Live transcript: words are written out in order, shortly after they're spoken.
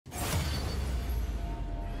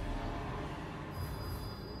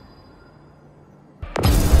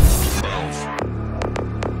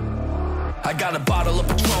got a bottle of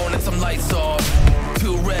Patron and some lights off.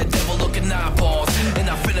 Two red devil looking eyeballs, and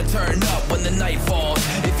I finna turn up when the night falls.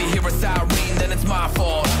 If you hear a siren, then it's my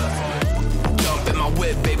fault. Jump in my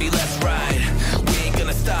whip, baby, let's ride. We ain't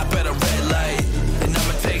gonna stop at a red light, and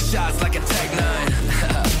I'ma take shots like a Tag 9.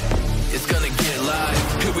 It's gonna get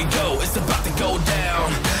live. Here we go, it's about to go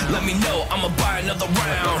down. Let me know, I'ma buy another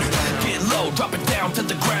round. Get low, drop it down to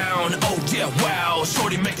the ground. Oh yeah, wow,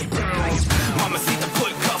 shorty make it bounce. Mama see the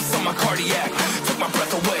put cuffs on my cardiac. Took my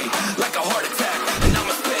breath away like a heart attack. And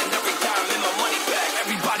I'ma spend every dime in my money back.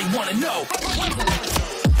 Everybody wanna know.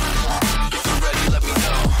 If you're ready, let me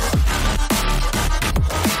know.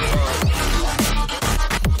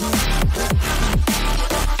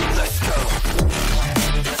 Let's go.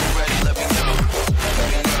 If you're ready, let me know.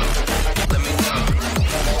 Let me know.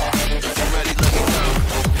 If you're ready, let me know.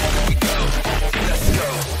 Here we go. Let's go.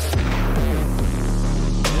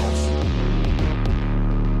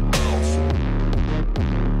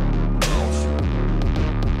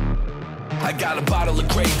 I got a bottle of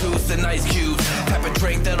Grey Goose and ice cubes. Type of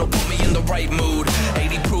drink that'll put me in the right mood.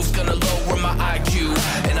 80 proof's gonna lower my IQ.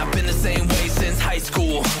 And I've been the same way since high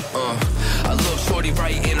school. I look shorty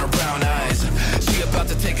right in her brown eyes. She about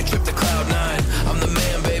to take a trip to Cloud 9. I'm the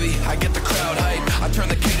man, baby, I get the crowd hype. I turn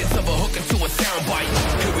the cadence of a hook into a soundbite.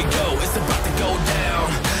 Here we go, it's about to go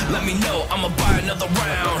down. Let me know, I'ma buy another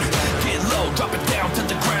round.